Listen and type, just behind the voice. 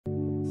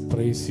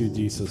praise you,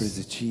 Jesus. Praise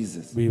you,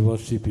 Jesus. We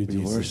worship you, We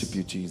Jesus. worship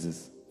you,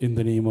 Jesus. In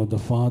the name of the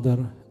Father,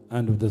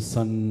 and of the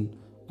Son,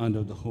 and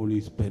of the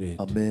Holy Spirit.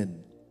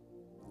 Amen.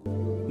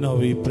 Now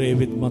we pray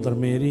with Mother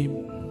Mary.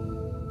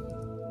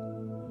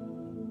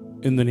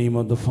 In the name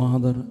of the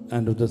Father,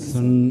 and of the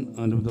Son,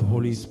 and of the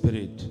Holy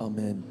Spirit.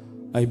 Amen.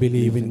 I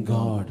believe in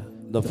God,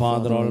 the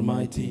Father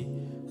Almighty,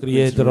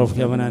 creator of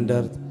heaven and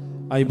earth.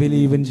 I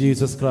believe in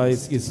Jesus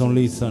Christ, His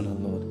only Son,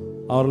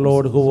 our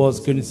Lord, who was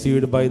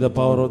conceived by the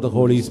power of the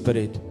Holy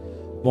Spirit,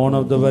 born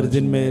of the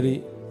Virgin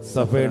Mary,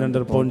 suffered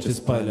under Pontius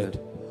Pilate,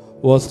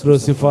 was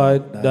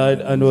crucified,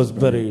 died, and was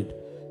buried.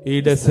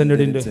 He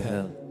descended into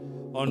hell.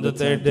 On the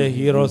third day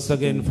he rose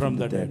again from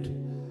the dead.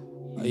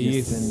 He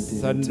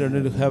ascended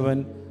into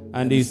heaven,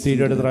 and is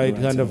seated at the right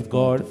hand of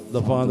God,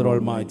 the Father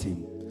Almighty.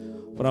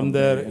 From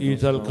there he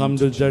shall come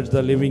to judge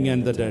the living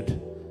and the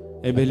dead.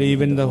 I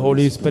believe in the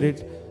Holy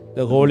Spirit,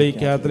 the Holy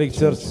Catholic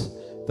Church,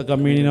 the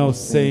communion of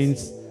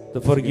saints,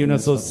 the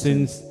forgiveness of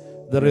sins,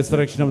 the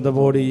resurrection of the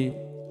body,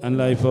 and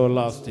life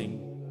everlasting.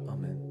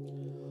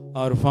 Amen.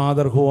 Our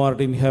Father who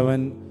art in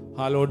heaven,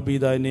 hallowed be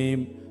thy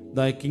name.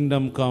 Thy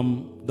kingdom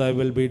come, thy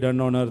will be done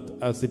on earth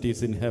as it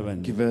is in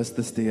heaven. Give us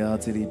this day our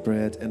daily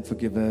bread, and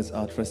forgive us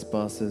our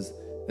trespasses,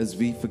 as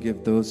we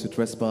forgive those who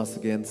trespass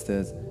against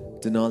us.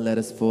 Do not let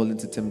us fall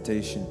into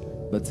temptation,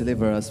 but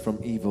deliver us from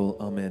evil.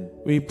 Amen.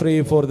 We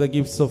pray for the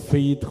gifts of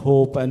faith,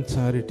 hope, and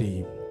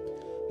charity.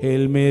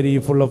 Hail Mary,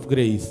 full of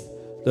grace,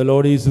 the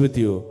Lord is with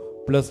you.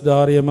 Blessed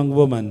are you among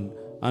women,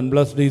 and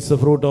blessed is the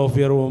fruit of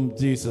your womb,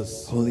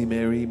 Jesus. Holy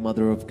Mary,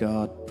 Mother of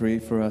God, pray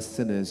for us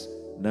sinners,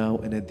 now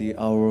and at the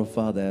hour of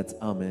our death.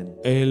 Amen.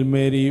 Hail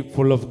Mary,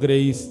 full of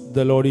grace,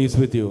 the Lord is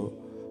with you.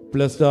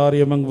 Blessed are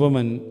you among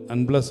women,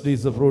 and blessed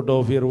is the fruit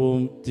of your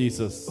womb,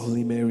 Jesus.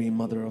 Holy Mary,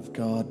 Mother of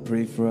God,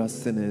 pray for us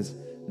sinners,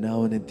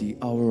 now and at the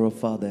hour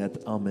of our death.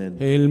 Amen.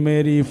 Hail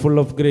Mary, full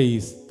of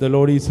grace, the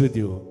Lord is with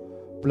you.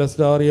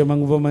 Blessed are you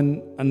among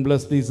women, and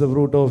blessed is the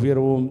fruit of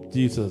your womb,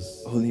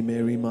 Jesus. Holy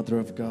Mary, Mother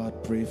of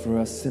God, pray for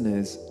us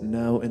sinners,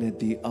 now and at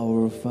the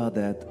hour of our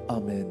death.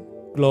 Amen.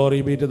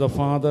 Glory be to the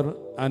Father,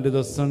 and to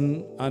the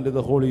Son, and to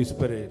the Holy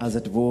Spirit. As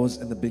it was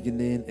in the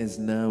beginning, is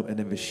now,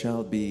 and ever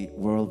shall be,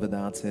 world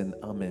without end.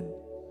 Amen.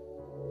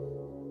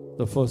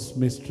 The first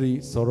mystery,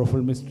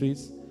 sorrowful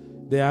mysteries,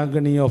 the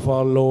agony of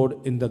our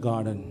Lord in the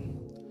garden.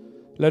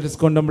 Let us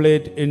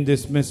contemplate in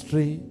this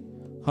mystery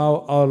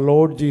how our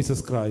Lord Jesus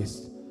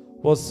Christ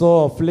was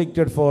so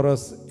afflicted for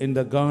us in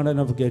the garden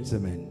of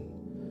Gethsemane,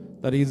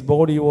 that his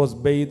body was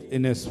bathed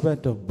in a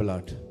sweat of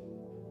blood.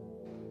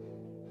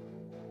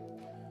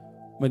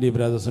 My dear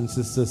brothers and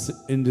sisters,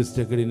 in this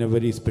decade, in a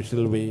very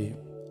special way,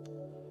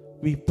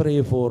 we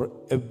pray for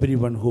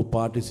everyone who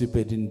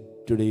participates in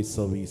today's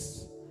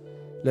service.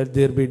 Let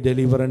there be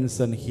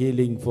deliverance and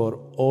healing for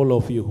all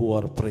of you who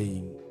are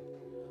praying.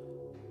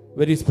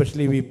 Very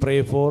especially, we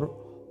pray for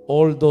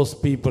all those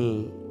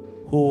people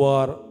who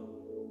are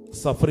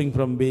suffering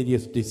from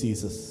various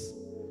diseases,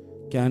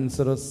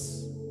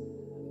 cancerous,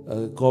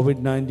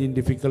 COVID-19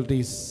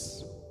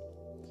 difficulties,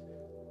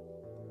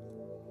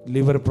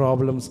 liver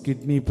problems,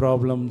 kidney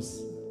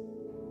problems,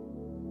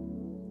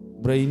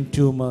 brain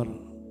tumor,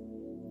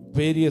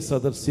 various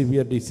other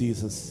severe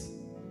diseases.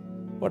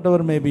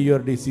 Whatever may be your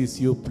disease,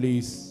 you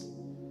please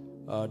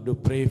do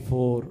pray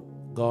for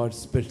God's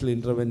special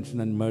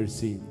intervention and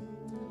mercy.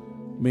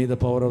 May the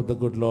power of the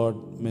good Lord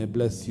may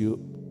bless you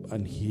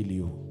and heal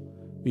you.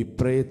 We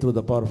pray through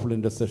the powerful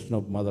intercession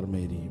of Mother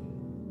Mary.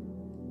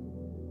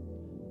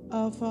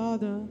 Our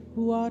Father,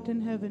 who art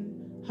in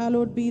heaven,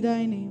 hallowed be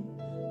thy name.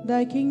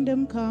 Thy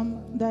kingdom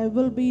come, thy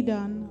will be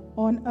done,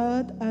 on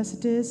earth as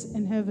it is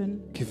in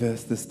heaven. Give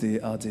us this day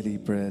our daily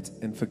bread,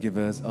 and forgive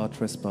us our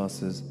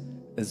trespasses,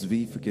 as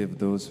we forgive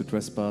those who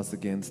trespass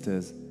against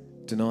us.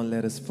 Do not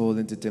let us fall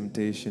into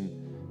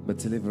temptation, but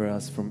deliver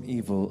us from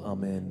evil.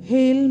 Amen.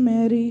 Hail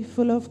Mary,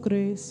 full of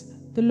grace,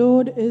 the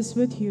Lord is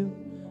with you.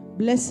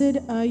 Blessed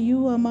are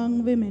you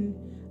among women,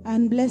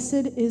 and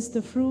blessed is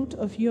the fruit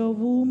of your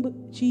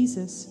womb,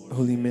 Jesus.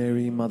 Holy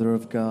Mary, Mother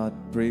of God,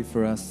 pray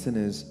for us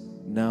sinners,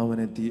 now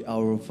and at the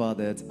hour of our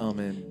death.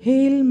 Amen.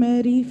 Hail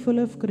Mary, full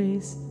of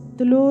grace,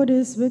 the Lord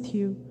is with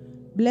you.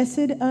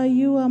 Blessed are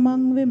you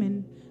among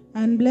women,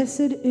 and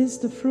blessed is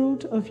the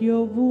fruit of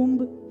your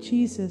womb,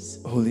 Jesus.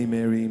 Holy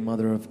Mary,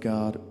 Mother of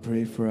God,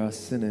 pray for us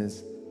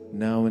sinners,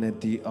 now and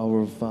at the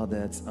hour of our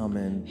death.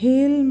 Amen.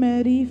 Hail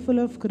Mary, full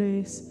of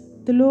grace,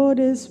 the Lord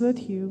is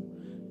with you.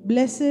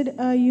 Blessed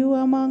are you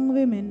among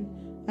women,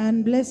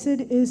 and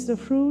blessed is the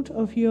fruit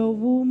of your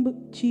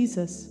womb,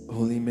 Jesus.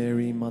 Holy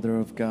Mary, Mother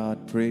of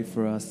God, pray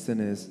for us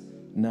sinners,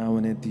 now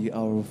and at the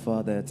hour of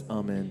our death.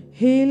 Amen.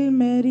 Hail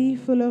Mary,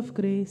 full of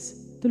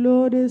grace, the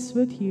Lord is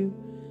with you.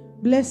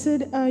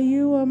 Blessed are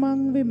you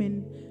among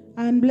women,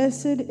 and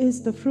blessed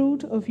is the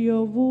fruit of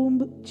your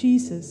womb,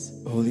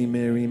 Jesus. Holy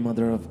Mary,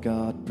 Mother of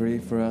God, pray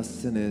for us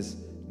sinners,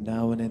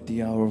 now and at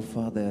the hour of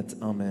our death.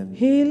 Amen.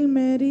 Hail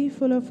Mary,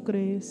 full of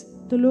grace,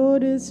 the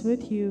Lord is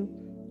with you.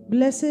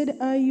 Blessed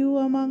are you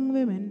among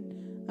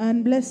women,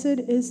 and blessed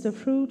is the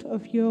fruit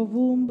of your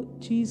womb,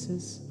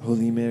 Jesus.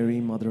 Holy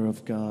Mary, Mother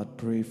of God,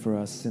 pray for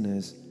us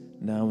sinners,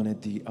 now and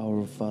at the hour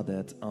of our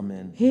death.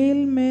 Amen.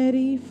 Hail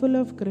Mary, full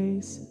of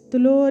grace, the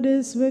Lord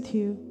is with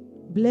you.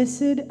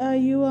 Blessed are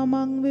you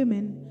among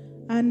women,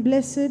 and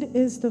blessed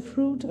is the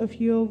fruit of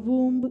your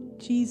womb,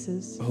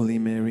 Jesus. Holy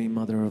Mary,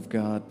 Mother of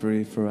God,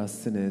 pray for us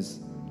sinners,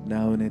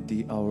 now and at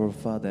the hour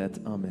of our death.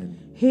 Amen.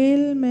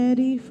 Hail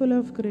Mary, full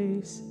of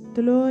grace,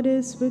 the Lord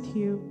is with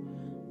you.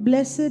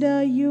 Blessed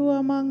are you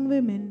among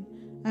women,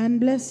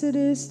 and blessed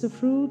is the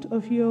fruit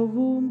of your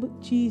womb,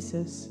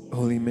 Jesus.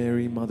 Holy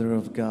Mary, Mother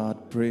of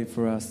God, pray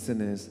for us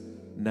sinners,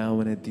 now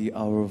and at the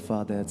hour of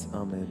our death.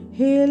 Amen.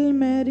 Hail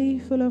Mary,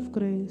 full of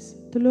grace,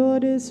 the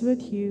Lord is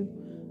with you.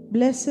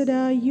 Blessed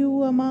are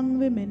you among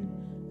women,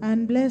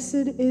 and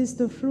blessed is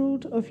the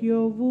fruit of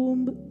your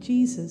womb,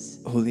 Jesus.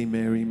 Holy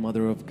Mary,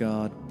 Mother of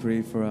God,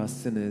 pray for us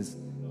sinners,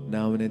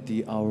 now and at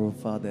the hour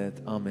of our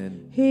death.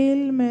 Amen.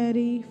 Hail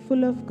Mary,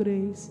 full of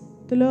grace,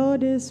 the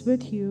Lord is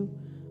with you.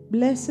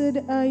 Blessed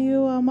are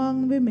you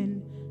among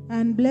women,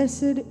 and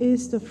blessed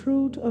is the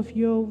fruit of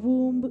your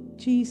womb,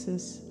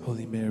 Jesus.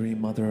 Holy Mary,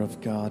 Mother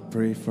of God,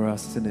 pray for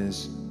us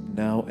sinners,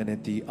 now and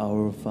at the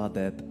hour of our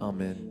death.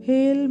 Amen.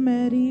 Hail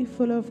Mary,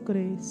 full of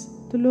grace,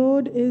 the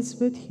Lord is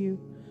with you.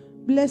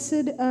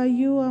 Blessed are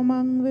you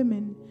among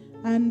women,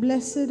 and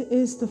blessed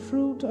is the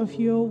fruit of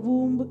your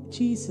womb,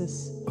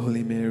 Jesus.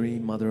 Holy Mary,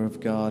 Mother of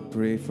God,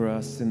 pray for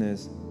us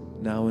sinners,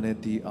 now and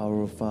at the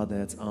hour of our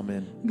death.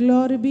 Amen.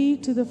 Glory be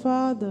to the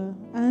Father,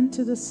 and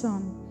to the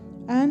Son,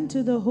 and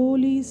to the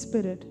Holy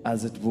Spirit.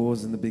 As it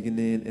was in the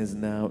beginning, is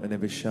now, and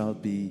ever shall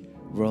be,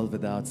 world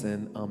without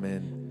end.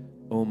 Amen.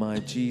 O my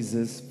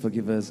Jesus,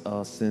 forgive us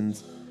our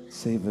sins,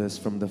 save us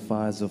from the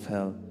fires of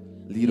hell,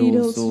 lead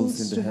all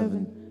souls into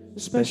heaven,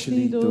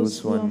 especially those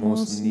who are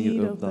most in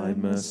need of thy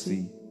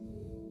mercy.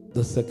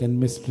 The second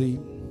mystery,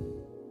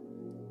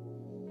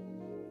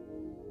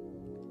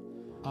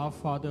 Our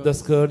Father, the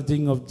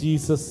scourging of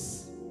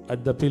Jesus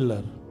at the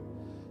pillar.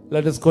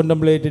 Let us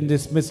contemplate in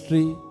this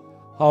mystery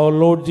how our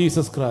Lord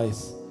Jesus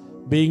Christ,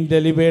 being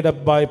delivered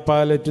up by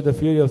Pilate to the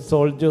fury of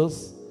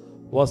soldiers,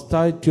 was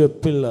tied to a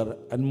pillar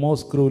and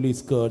most cruelly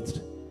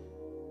scourged.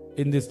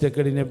 In this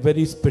decade, in a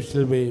very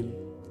special way,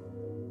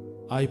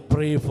 I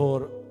pray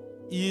for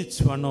each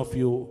one of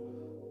you,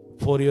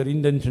 for your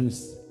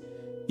intentions.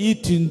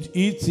 Each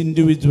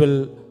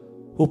individual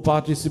who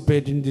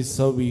participate in this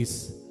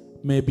service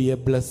may be a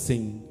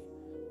blessing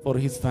for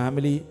his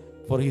family,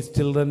 for his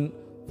children,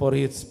 for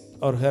his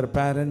or her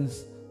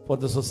parents, for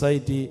the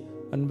society,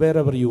 and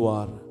wherever you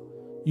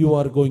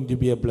are going to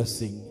be a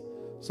blessing.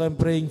 So I'm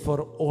praying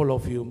for all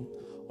of you.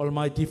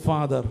 Almighty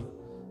Father,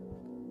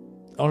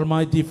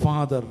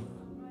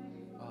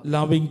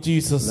 loving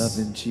Jesus,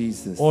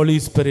 Holy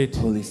Spirit,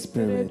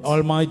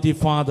 Almighty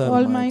Father,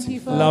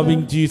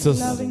 loving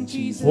Jesus,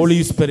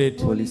 Holy Spirit,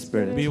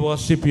 we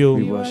worship you,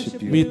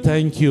 we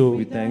thank you,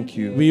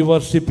 we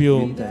worship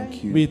you,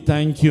 we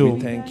thank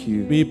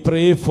you, we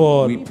pray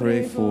for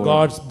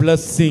God's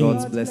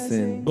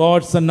blessing,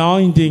 God's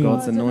anointing,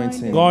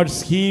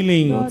 God's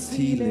healing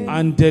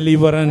and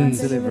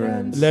deliverance.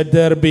 Let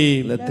there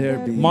be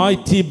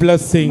mighty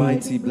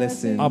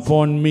blessing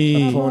upon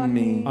me.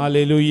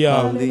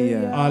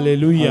 Hallelujah.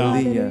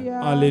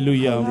 Hallelujah.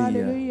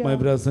 Hallelujah. My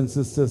brothers and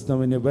sisters,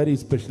 now in a very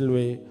special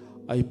way,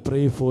 I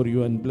pray for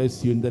you and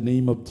bless you in the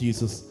name of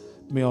Jesus.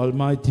 May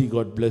Almighty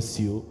God bless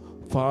you.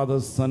 Father,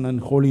 Son, and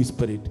Holy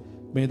Spirit,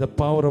 may the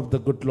power of the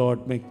good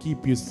Lord may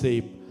keep you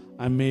safe,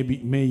 and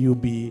may you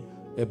be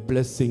a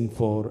blessing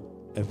for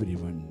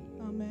everyone.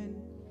 Amen.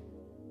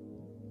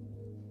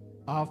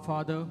 Our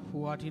Father,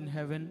 who art in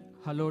heaven,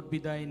 hallowed be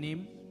thy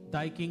name.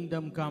 Thy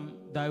kingdom come,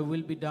 thy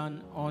will be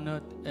done on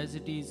earth as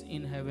it is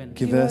in heaven.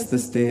 Give us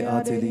this day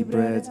our daily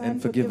bread,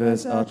 and forgive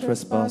us our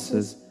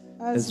trespasses,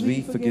 as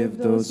we forgive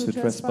those who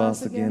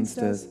trespass against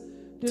us.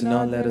 Do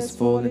not let us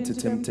fall into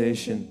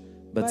temptation,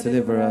 but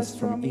deliver us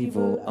from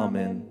evil.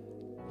 Amen.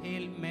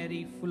 Hail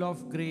Mary, full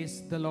of grace,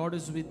 the Lord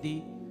is with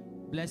thee.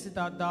 Blessed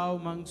art thou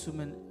amongst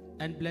women,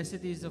 and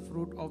blessed is the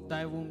fruit of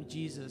thy womb,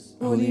 Jesus.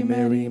 Holy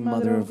Mary,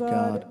 Mother of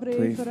God,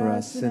 pray for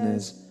us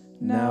sinners,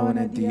 now and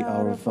at the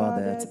hour of our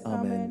death.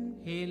 Amen.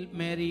 Hail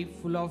Mary,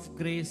 full of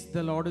grace,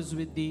 the Lord is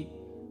with thee.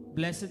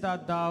 Blessed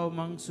art thou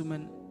amongst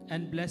women,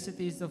 and blessed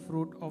is the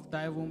fruit of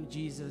thy womb,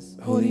 Jesus.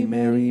 Holy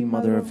Mary,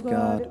 Mother of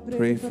God,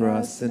 pray for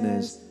us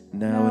sinners,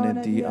 now and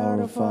at the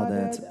hour of our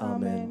death.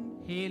 Amen.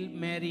 Hail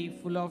Mary,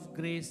 full of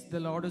grace, the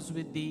Lord is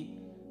with thee.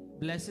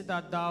 Blessed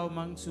art thou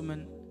amongst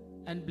women,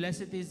 and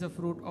blessed is the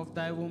fruit of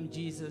thy womb,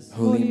 Jesus.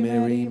 Holy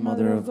Mary,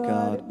 Mother of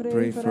God,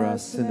 pray for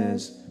us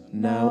sinners,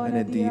 now and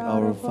at the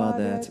hour of our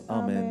death.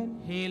 Amen.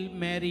 Hail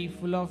Mary,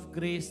 full of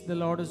grace, the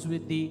Lord is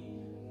with thee.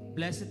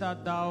 Blessed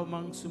art thou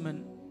amongst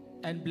women,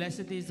 and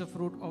blessed is the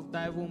fruit of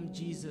thy womb,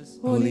 Jesus.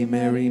 Holy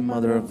Mary,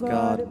 Mother of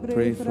God,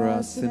 pray for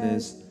us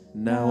sinners,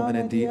 now and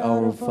at the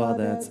hour of our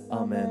death.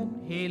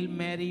 Amen. Hail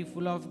Mary,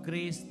 full of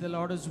grace, the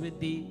Lord is with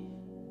thee.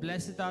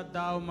 Blessed art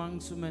thou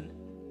amongst women,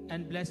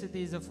 and blessed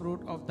is the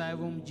fruit of thy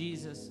womb,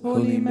 Jesus.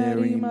 Holy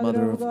Mary,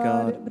 Mother of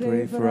God,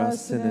 pray for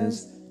us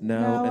sinners,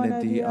 now and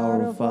at the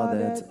hour of our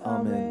death.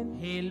 Amen.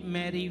 Hail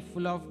Mary,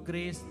 full of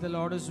grace, the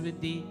Lord is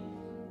with thee.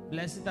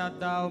 Blessed art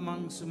thou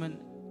amongst women,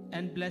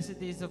 and blessed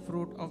is the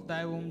fruit of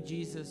thy womb,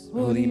 Jesus.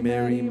 Holy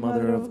Mary,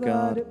 Mother of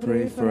God,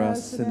 pray for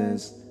us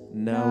sinners,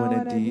 now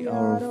and at the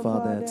hour of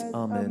our death.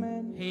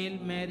 Amen. Hail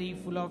Mary,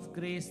 full of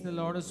grace, the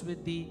Lord is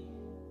with thee.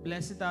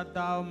 Blessed art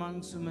thou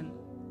amongst women,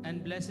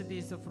 and blessed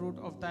is the fruit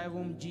of thy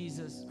womb,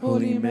 Jesus.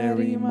 Holy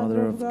Mary,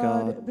 Mother of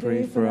God,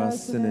 pray for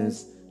us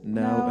sinners,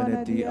 now and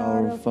at the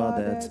hour of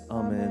our death.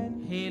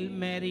 Amen. Hail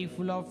Mary,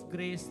 full of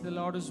grace, the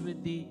Lord is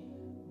with thee.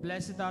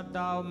 Blessed art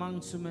thou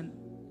amongst women,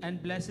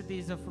 and blessed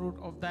is the fruit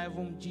of thy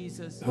womb,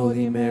 Jesus.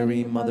 Holy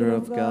Mary, Mother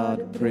of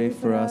God, pray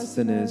for us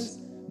sinners,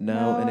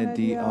 now and at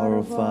the hour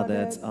of our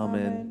death.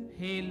 Amen.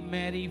 Hail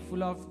Mary,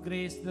 full of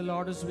grace, the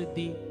Lord is with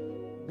thee.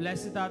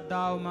 Blessed art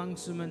thou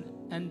amongst women,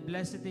 and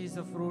blessed is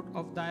the fruit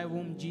of thy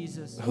womb,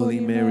 Jesus.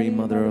 Holy Mary,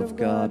 Mother of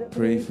God,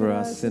 pray for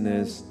us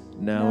sinners,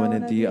 now and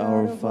at the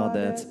hour of our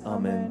death.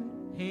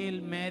 Amen.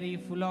 Hail Mary,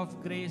 full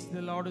of grace,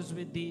 the Lord is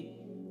with thee.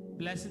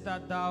 Blessed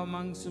art thou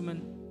amongst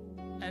women,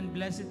 and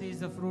blessed is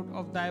the fruit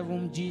of thy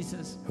womb,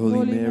 Jesus.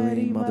 Holy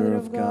Mary, Mother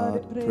of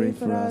God, pray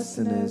for us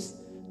sinners,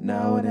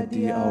 now and at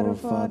the hour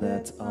of our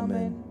death.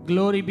 Amen.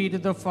 Glory be to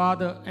the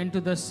Father, and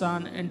to the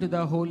Son, and to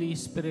the Holy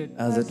Spirit.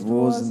 As it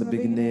was in the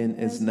beginning,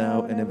 is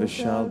now, and ever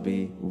shall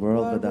be,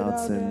 world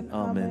without sin.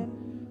 Amen.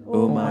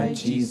 O my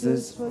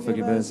Jesus,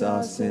 forgive us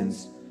our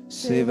sins,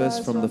 save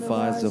us from the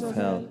fires of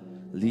hell,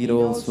 lead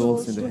all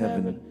souls into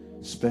heaven,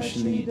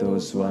 especially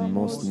those who are in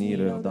most need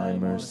of thy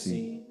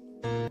mercy.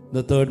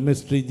 The third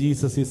mystery,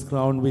 Jesus is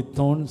crowned with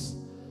thorns.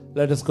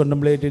 Let us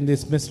contemplate in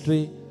this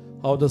mystery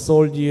how the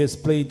soldier has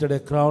plaited a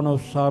crown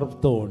of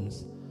sharp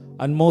thorns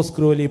and most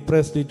cruelly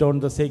pressed it on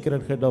the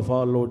sacred head of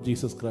our Lord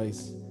Jesus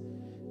Christ.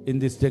 In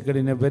this decade,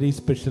 in a very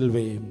special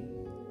way,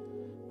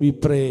 we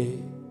pray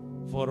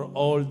for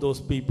all those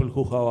people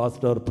who have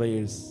asked our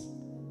prayers.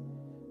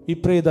 We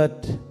pray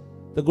that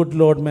the good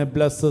Lord may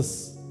bless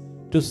us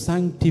to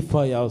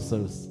sanctify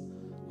ourselves,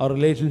 our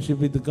relationship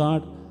with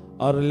God,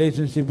 our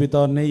relationship with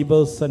our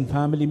neighbors and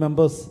family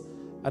members,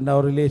 and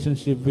our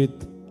relationship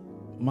with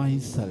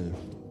myself.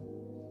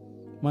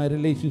 My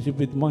relationship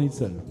with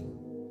myself.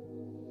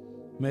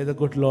 May the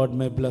good Lord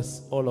may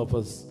bless all of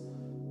us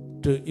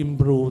to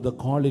improve the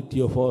quality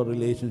of our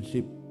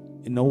relationship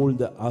in all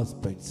the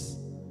aspects.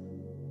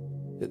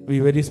 We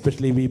very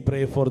especially we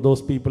pray for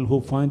those people who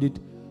find it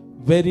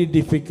very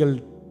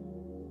difficult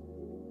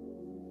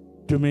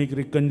to make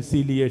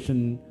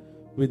reconciliation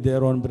with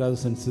their own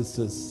brothers and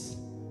sisters.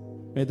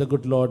 May the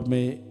good Lord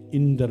may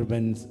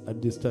intervene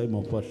at this time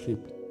of worship,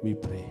 we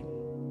pray.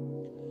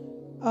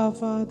 Our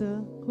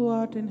Father, who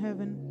art in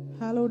heaven,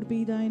 hallowed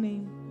be thy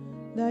name.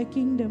 Thy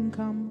kingdom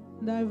come,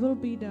 thy will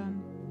be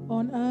done,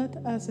 on earth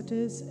as it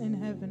is in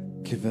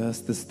heaven. Give us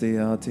this day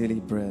our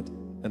daily bread,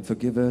 and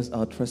forgive us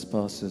our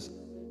trespasses,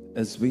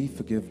 as we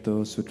forgive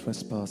those who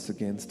trespass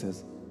against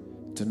us.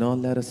 Do not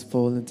let us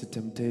fall into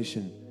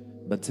temptation,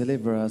 but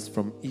deliver us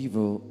from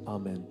evil.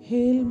 Amen.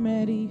 Hail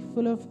Mary,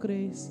 full of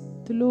grace,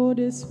 the Lord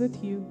is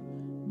with you.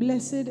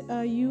 Blessed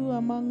are you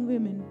among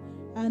women,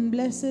 and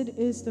blessed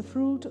is the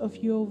fruit of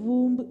your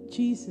womb,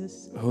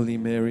 Jesus. Holy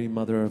Mary,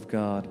 Mother of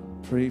God,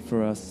 pray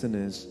for us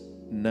sinners,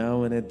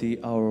 now and at the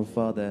hour of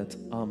our death.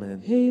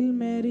 Amen. Hail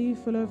Mary,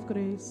 full of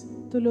grace,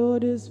 the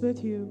Lord is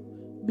with you.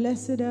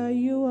 Blessed are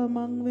you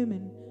among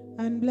women,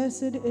 and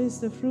blessed is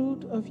the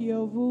fruit of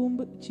your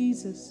womb,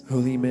 Jesus.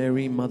 Holy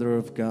Mary, Mother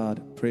of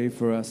God, pray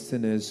for us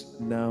sinners,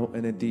 now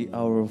and at the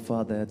hour of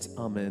our death.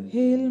 Amen.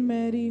 Hail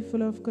Mary,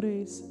 full of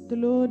grace, the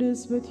Lord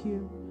is with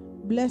you.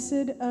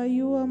 Blessed are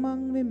you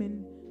among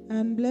women,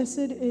 and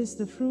blessed is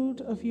the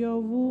fruit of your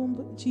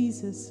womb,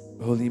 Jesus.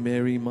 Holy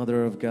Mary,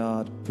 Mother of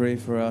God, pray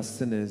for us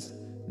sinners,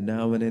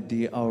 now and at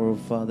the hour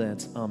of our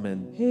death.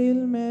 Amen. Hail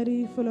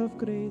Mary, full of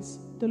grace,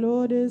 the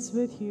Lord is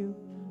with you.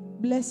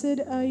 Blessed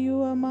are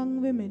you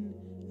among women,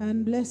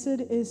 and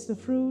blessed is the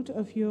fruit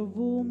of your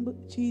womb,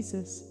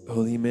 Jesus.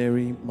 Holy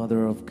Mary,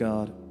 Mother of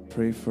God,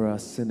 pray for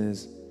us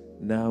sinners,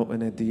 now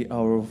and at the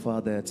hour of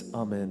our death.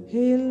 Amen.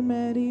 Hail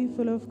Mary,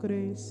 full of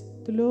grace,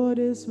 the Lord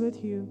is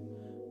with you.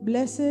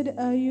 Blessed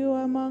are you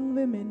among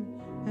women,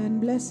 and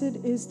blessed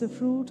is the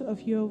fruit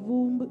of your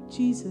womb,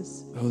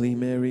 Jesus. Holy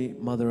Mary,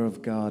 Mother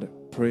of God,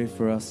 pray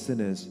for us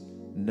sinners,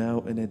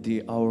 now and at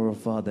the hour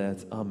of our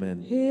death.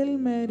 Amen. Hail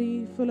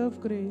Mary, full of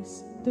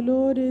grace, the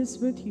Lord is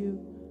with you.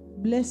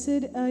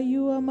 Blessed are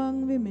you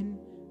among women,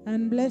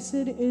 and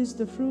blessed is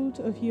the fruit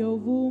of your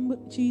womb,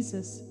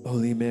 Jesus.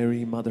 Holy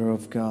Mary, Mother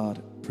of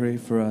God, pray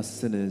for us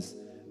sinners,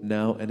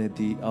 now and at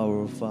the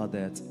hour of our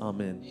death.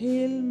 Amen.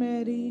 Hail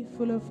Mary,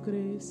 full of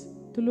grace,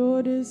 the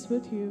Lord is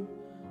with you.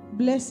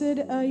 Blessed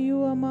are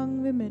you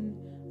among women,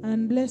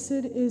 and blessed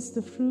is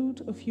the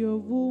fruit of your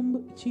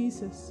womb,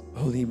 Jesus.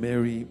 Holy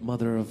Mary,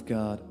 Mother of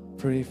God,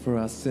 pray for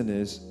us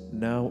sinners,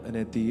 now and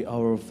at the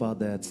hour of our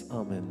death.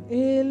 Amen.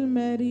 Hail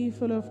Mary,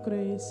 full of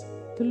grace,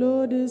 the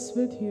Lord is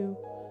with you.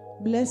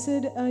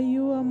 Blessed are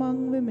you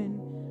among women,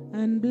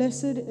 and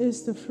blessed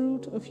is the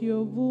fruit of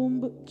your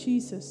womb,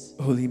 Jesus.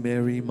 Holy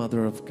Mary,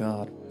 Mother of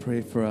God,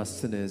 pray for us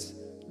sinners,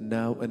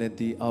 now and at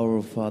the hour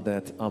of our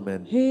death.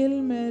 Amen.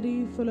 Hail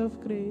Mary, full of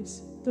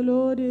grace, the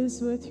Lord is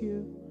with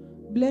you.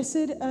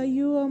 Blessed are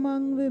you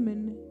among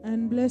women,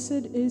 and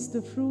blessed is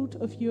the fruit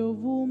of your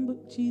womb,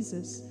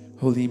 Jesus.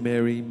 Holy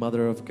Mary,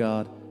 Mother of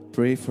God,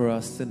 pray for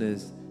us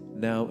sinners,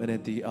 now and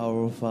at the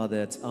hour of our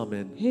death.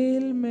 Amen.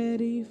 Hail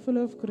Mary, full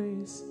of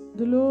grace,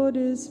 the Lord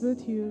is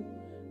with you.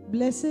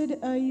 Blessed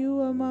are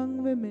you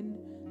among women,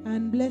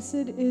 and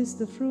blessed is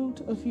the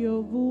fruit of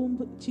your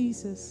womb,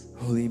 Jesus.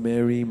 Holy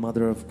Mary,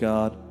 Mother of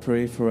God,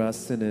 pray for us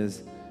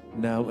sinners,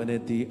 now and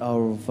at the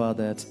hour of our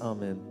death.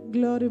 Amen.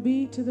 Glory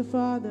be to the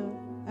Father,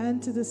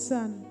 and to the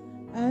Son,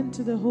 and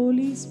to the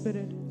Holy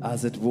Spirit.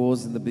 As it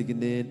was in the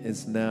beginning,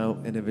 is now,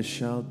 and ever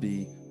shall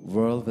be,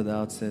 world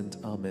without end.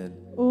 Amen.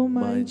 O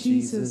my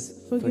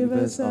Jesus, forgive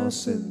us our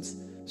sins,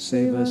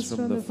 save us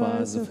from the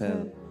fires of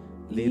hell,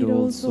 lead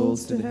all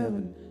souls to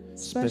heaven,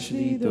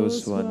 especially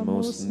those who are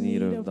most in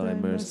need of thy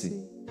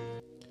mercy.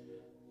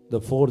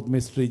 The fourth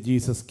mystery,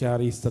 Jesus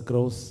carries the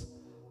cross.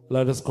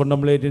 Let us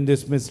contemplate in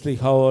this mystery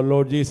how our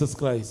Lord Jesus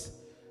Christ,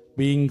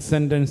 being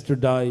sentenced to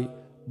die,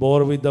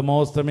 bore with the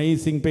most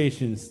amazing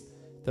patience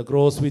the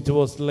cross which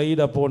was laid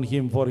upon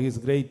him for his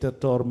greater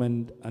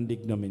torment and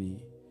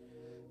ignominy.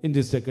 In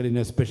this decade, in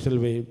a special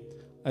way,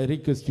 I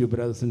request you,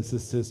 brothers and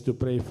sisters, to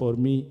pray for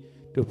me,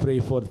 to pray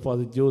for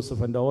Father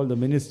Joseph and all the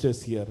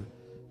ministers here.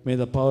 May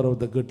the power of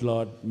the good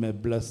Lord may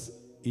bless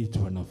each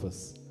one of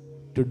us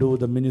to do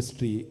the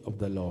ministry of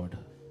the Lord.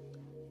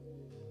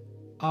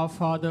 Our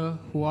Father,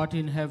 who art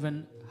in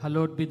heaven,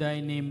 hallowed be thy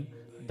name.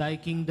 Thy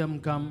kingdom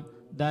come,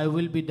 thy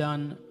will be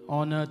done,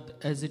 on earth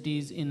as it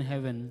is in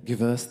heaven.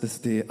 Give us this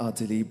day our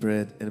daily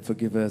bread, and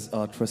forgive us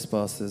our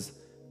trespasses,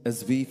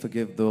 as we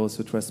forgive those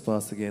who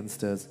trespass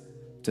against us.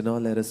 Do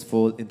not let us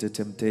fall into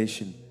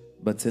temptation,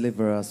 but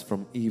deliver us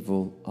from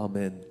evil.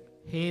 Amen.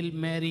 Hail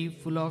Mary,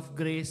 full of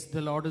grace,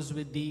 the Lord is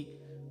with thee.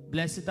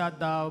 Blessed art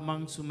thou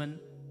amongst women,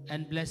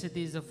 and blessed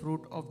is the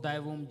fruit of thy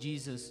womb,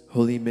 Jesus.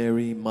 Holy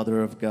Mary,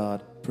 Mother of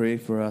God, pray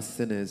for us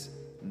sinners,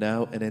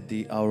 now and at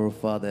the hour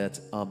of our death.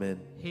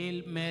 Amen.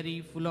 Hail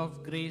Mary, full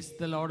of grace,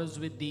 the Lord is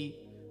with thee.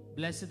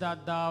 Blessed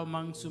art thou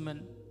amongst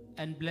women,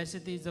 and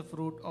blessed is the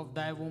fruit of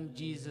thy womb,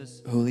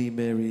 Jesus. Holy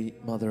Mary,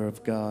 Mother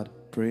of God,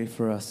 pray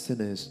for us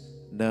sinners,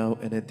 now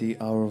and at the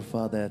hour of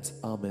our death.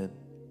 Amen.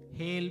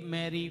 Hail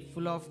Mary,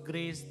 full of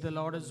grace, the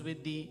Lord is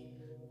with thee.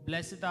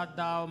 Blessed art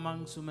thou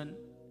amongst women,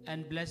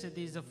 and blessed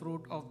is the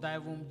fruit of thy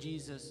womb,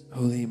 Jesus.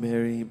 Holy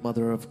Mary,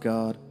 Mother of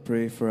God,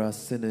 pray for us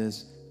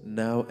sinners,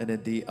 now and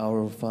at the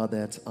hour of our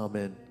death.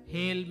 Amen.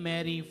 Hail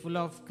Mary, full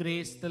of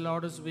grace, the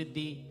Lord is with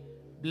thee.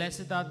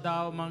 Blessed art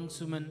thou amongst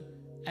women,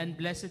 and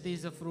blessed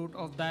is the fruit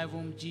of thy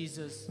womb,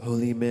 Jesus.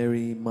 Holy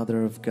Mary,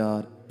 Mother of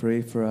God,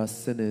 pray for us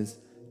sinners,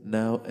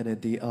 now and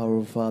at the hour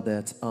of our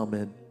death.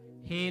 Amen.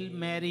 Hail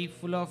Mary,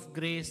 full of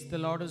grace, the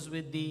Lord is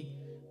with thee.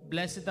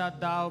 Blessed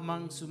art thou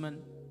amongst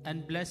women,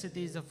 and blessed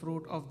is the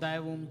fruit of thy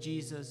womb,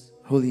 Jesus.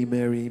 Holy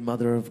Mary,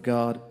 Mother of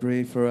God,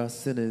 pray for us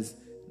sinners,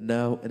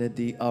 now and at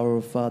the hour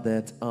of our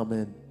death.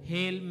 Amen.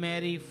 Hail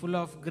Mary, full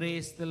of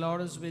grace, the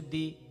Lord is with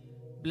thee.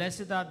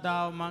 Blessed art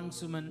thou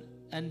amongst women,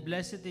 and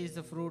blessed is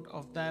the fruit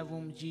of thy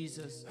womb,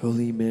 Jesus.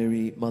 Holy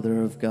Mary,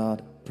 Mother of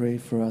God, pray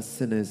for us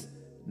sinners,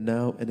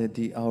 now and at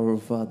the hour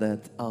of our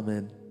death.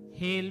 Amen.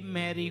 Hail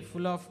Mary,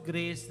 full of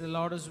grace, the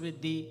Lord is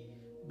with thee.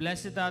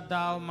 Blessed art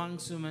thou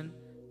amongst women,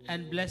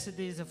 and blessed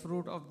is the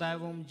fruit of thy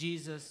womb,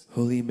 Jesus.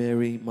 Holy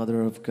Mary,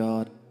 Mother of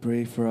God,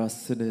 pray for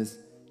us sinners,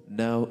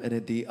 now and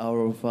at the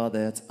hour of our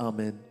death.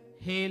 Amen.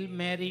 Hail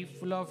Mary,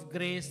 full of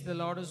grace, the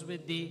Lord is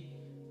with thee.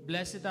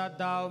 Blessed art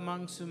thou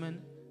amongst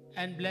women,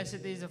 and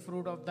blessed is the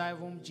fruit of thy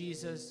womb,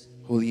 Jesus.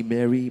 Holy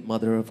Mary,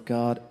 Mother of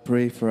God,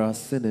 pray for us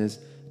sinners,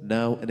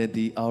 now and at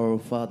the hour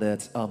of our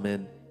death.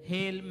 Amen.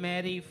 Hail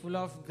Mary, full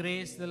of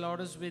grace, the Lord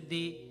is with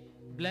thee.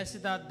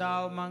 Blessed art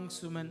thou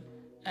amongst women,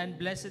 and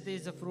blessed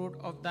is the fruit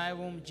of thy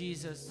womb,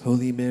 Jesus.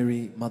 Holy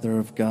Mary, Mother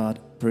of God,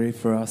 pray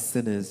for us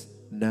sinners,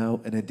 now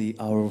and at the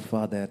hour of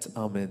our death.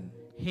 Amen.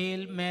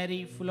 Hail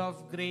Mary, full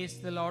of grace,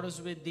 the Lord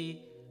is with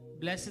thee.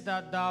 Blessed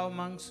art thou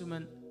amongst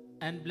women,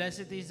 and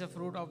blessed is the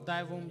fruit of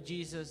thy womb,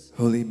 Jesus.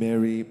 Holy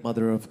Mary,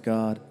 Mother of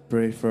God,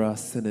 pray for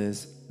us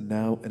sinners,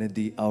 now and at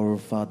the hour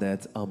of our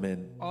death.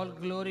 Amen. All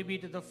glory be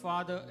to the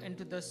Father, and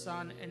to the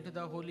Son, and to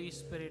the Holy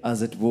Spirit.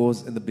 As it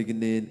was in the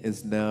beginning,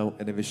 is now,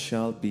 and ever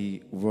shall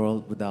be,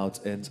 world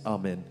without end.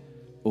 Amen.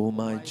 O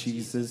my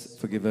Jesus,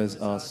 forgive us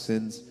our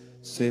sins,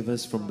 save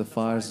us from the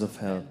fires of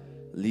hell,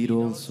 lead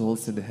all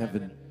souls into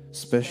heaven,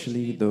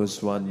 especially those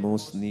who are in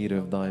most need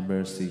of thy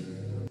mercy.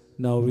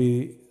 Now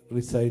we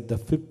recite the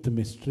fifth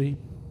mystery,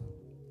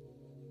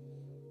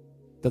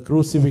 the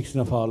crucifixion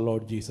of our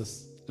Lord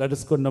Jesus. Let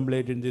us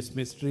contemplate in this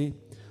mystery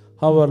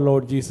how our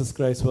Lord Jesus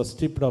Christ was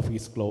stripped of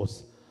his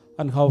clothes,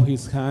 and how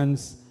his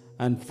hands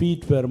and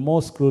feet were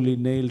most cruelly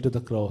nailed to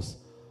the cross,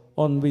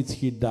 on which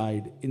he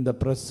died in the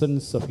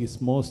presence of his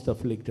most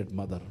afflicted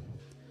mother.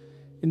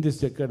 In this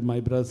decade, my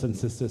brothers and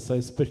sisters, I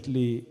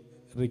especially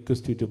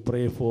request you to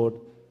pray for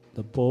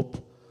the Pope,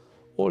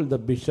 all the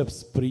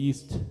bishops,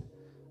 priests,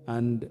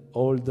 and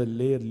all the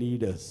lay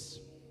leaders.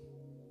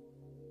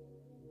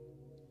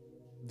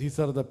 These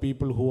are the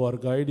people who are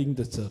guiding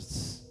the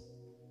church.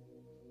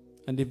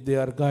 And if they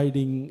are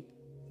guiding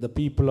the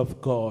people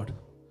of God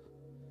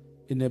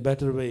in a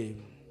better way,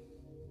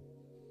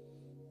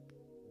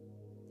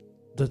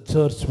 the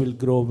church will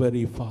grow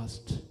very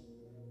fast.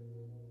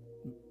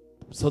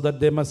 So that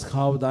they must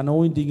have the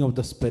anointing of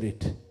the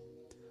Spirit.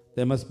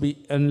 They must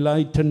be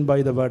enlightened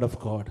by the Word of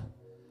God.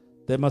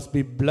 They must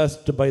be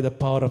blessed by the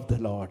power of the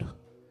Lord.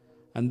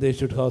 And they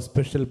should have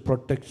special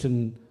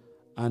protection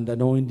and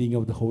anointing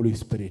of the Holy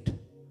Spirit.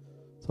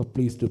 So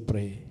please do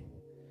pray.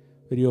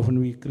 Very often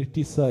we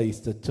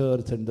criticize the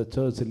church and the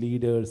church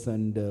leaders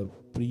and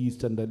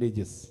priests and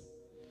religious.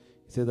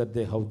 Say that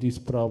they have this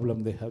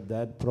problem, they have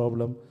that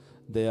problem,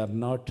 they are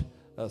not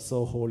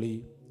so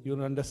holy.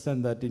 You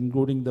understand that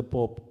including the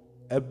Pope,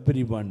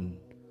 everyone,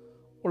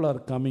 all are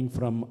coming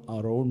from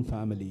our own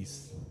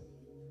families.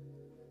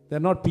 They are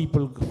not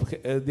people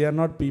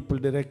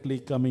directly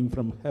coming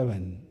from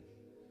heaven.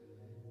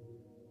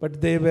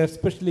 But they were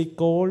specially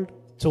called,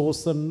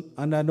 chosen,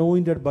 and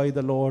anointed by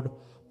the Lord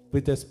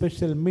with a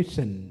special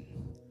mission.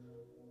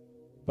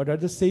 But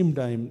at the same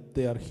time,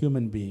 they are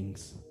human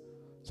beings.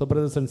 So,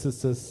 brothers and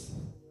sisters,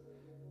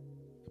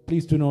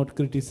 please do not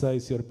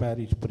criticize your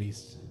parish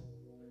priest.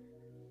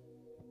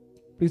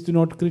 Please do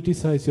not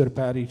criticize your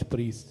parish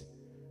priest.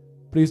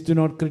 Please do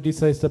not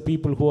criticize the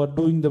people who are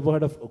doing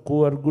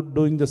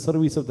doing the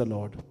service of the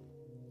Lord.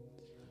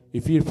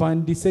 If you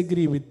find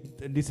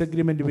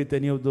disagreement with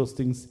any of those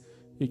things,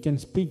 you can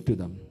speak to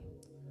them.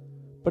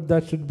 But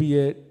that should be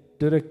a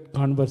direct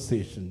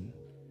conversation.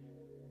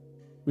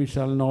 We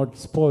shall not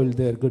spoil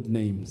their good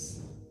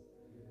names.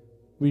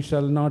 We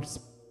shall not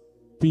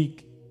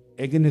speak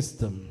against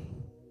them,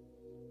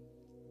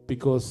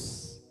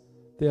 because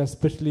they are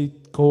specially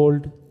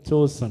called,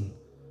 chosen,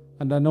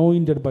 and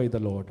anointed by the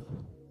Lord.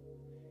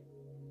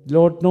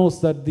 Lord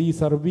knows that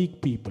these are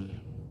weak people,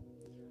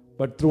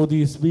 but through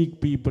these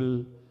weak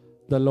people,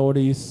 the Lord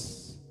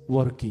is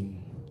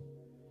working.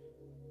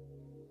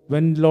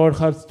 When Lord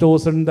has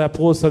chosen the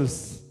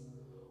apostles,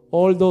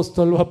 all those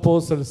 12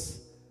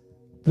 apostles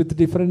with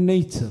different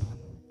nature,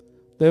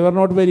 they were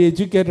not very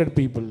educated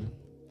people.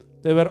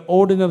 They were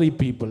ordinary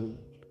people.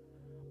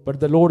 But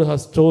the Lord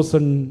has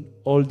chosen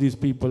all these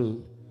people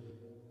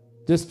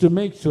just to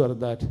make sure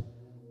that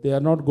they are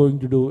not going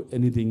to do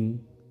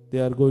anything. They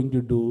are going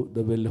to do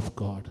the will of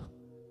God.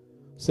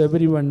 So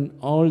everyone,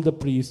 all the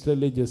priests,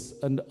 religious,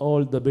 and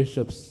all the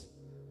bishops,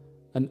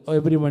 and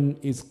everyone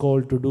is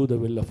called to do the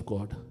will of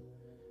God.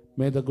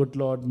 May the good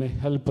Lord may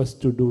help us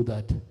to do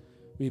that.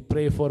 We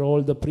pray for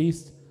all the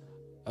priests.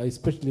 I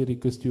especially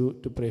request you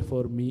to pray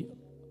for me.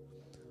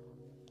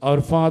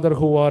 Our Father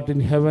who art in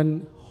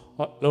heaven,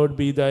 hallowed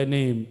be thy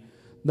name.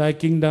 Thy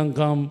kingdom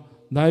come,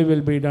 thy will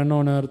be done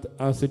on earth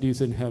as it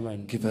is in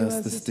heaven. Give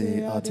us this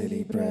day our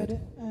daily bread,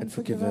 and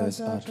forgive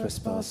us our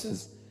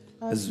trespasses,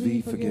 as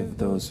we forgive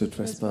those who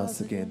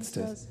trespass against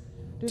us.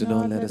 Do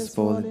not let us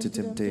fall into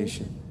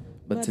temptation,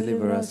 but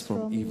deliver us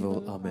from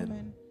evil.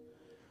 Amen.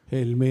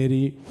 Hail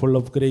Mary, full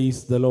of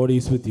grace, the Lord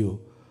is with you.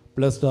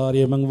 Blessed are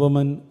you among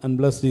women, and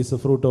blessed is the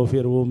fruit of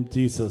your womb,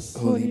 Jesus.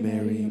 Holy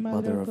Mary,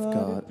 Mother of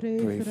God,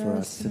 pray for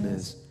us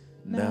sinners,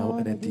 now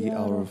and at the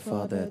hour of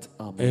our death.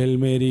 Amen. Hail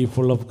Mary,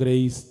 full of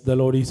grace, the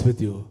Lord is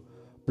with you.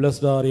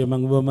 Blessed are you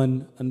among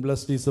women, and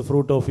blessed is the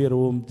fruit of your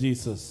womb,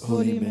 Jesus.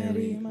 Holy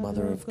Mary,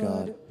 Mother of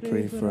God,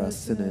 pray for us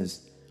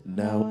sinners,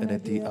 now and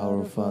at the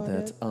hour of our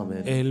death.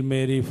 Amen. Hail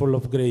Mary, full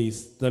of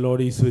grace, the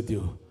Lord is with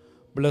you.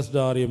 Blessed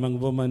are you among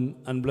women,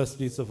 and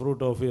blessed is the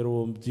fruit of your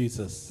womb,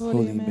 Jesus.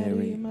 Holy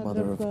Mary,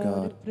 Mother of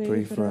God,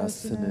 pray for us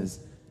sinners,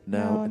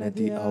 now and at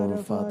the hour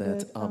of our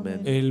death.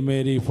 Amen. Hail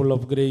Mary, full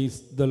of grace,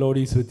 the Lord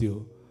is with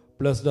you.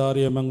 Blessed are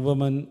you among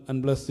women,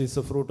 and blessed is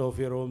the fruit of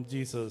your womb,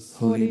 Jesus.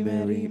 Holy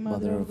Mary,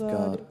 Mother of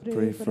God,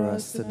 pray for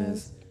us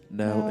sinners,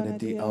 now and at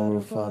the hour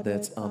of our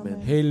death. Amen.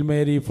 Hail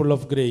Mary, full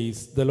of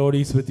grace, the Lord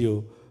is with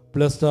you.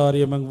 Blessed are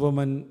you among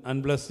women,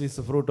 and blessed is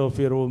the fruit of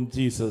your womb,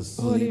 Jesus.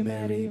 Holy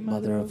Mary,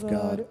 Mother of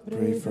God,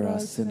 pray for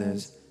us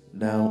sinners,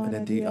 now and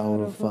at the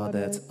hour of our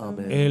death.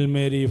 Amen. Hail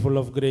Mary, full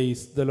of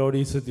grace, the Lord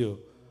is with you.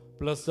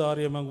 Blessed are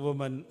you among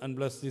women, and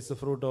blessed is the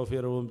fruit of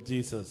your womb,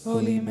 Jesus.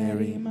 Holy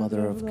Mary,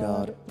 Mother of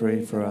God,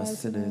 pray for us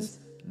sinners,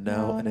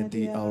 now and at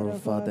the hour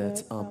of our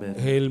death. Amen.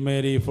 Hail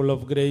Mary, full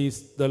of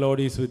grace, the Lord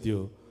is with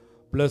you.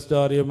 Blessed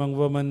are you among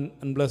women,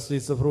 and blessed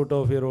is the fruit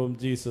of your womb,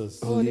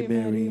 Jesus. Holy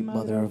Mary,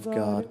 Mother of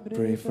God,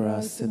 pray for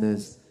us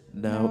sinners,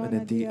 now and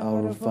at the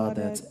hour of our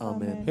death.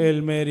 Amen.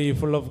 Hail Mary,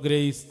 full of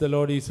grace, the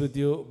Lord is with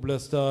you.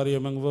 Blessed are you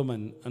among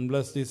women, and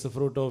blessed is the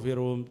fruit of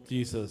your womb,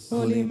 Jesus.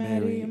 Holy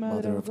Mary,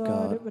 Mother of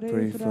God,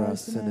 pray for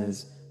us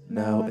sinners,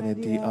 now and at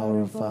the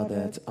hour of our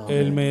death. Amen.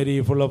 Hail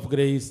Mary, full of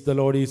grace, the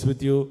Lord is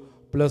with you.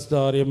 Blessed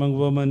are you among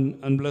women,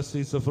 and blessed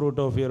is the fruit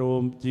of your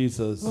womb,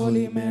 Jesus.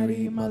 Holy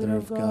Mary, Mother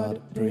of God,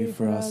 pray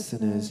for us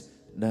sinners,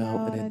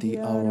 now and at the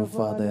hour of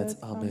our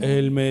death. Amen.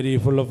 Hail Mary,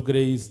 full of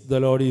grace, the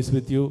Lord is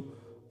with you.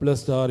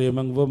 Blessed are you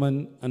among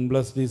women, and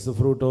blessed is the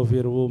fruit of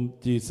your womb,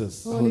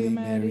 Jesus. Holy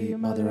Mary,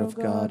 Mother of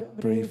God,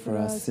 pray for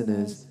us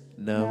sinners,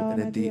 now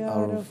and at the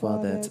hour of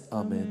our death.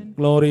 Amen.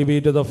 Glory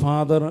be to the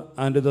Father,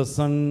 and to the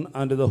Son,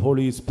 and to the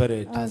Holy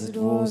Spirit. As it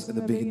was in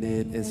the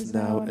beginning, is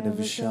now, and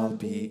ever shall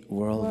be,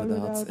 world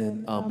without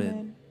end.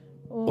 Amen.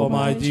 O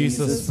my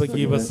Jesus,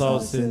 forgive us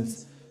our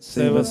sins,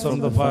 save us from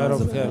the fire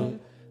of hell,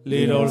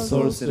 lead all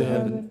souls to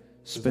heaven,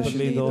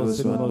 especially those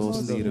who are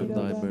most in need of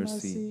thy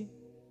mercy.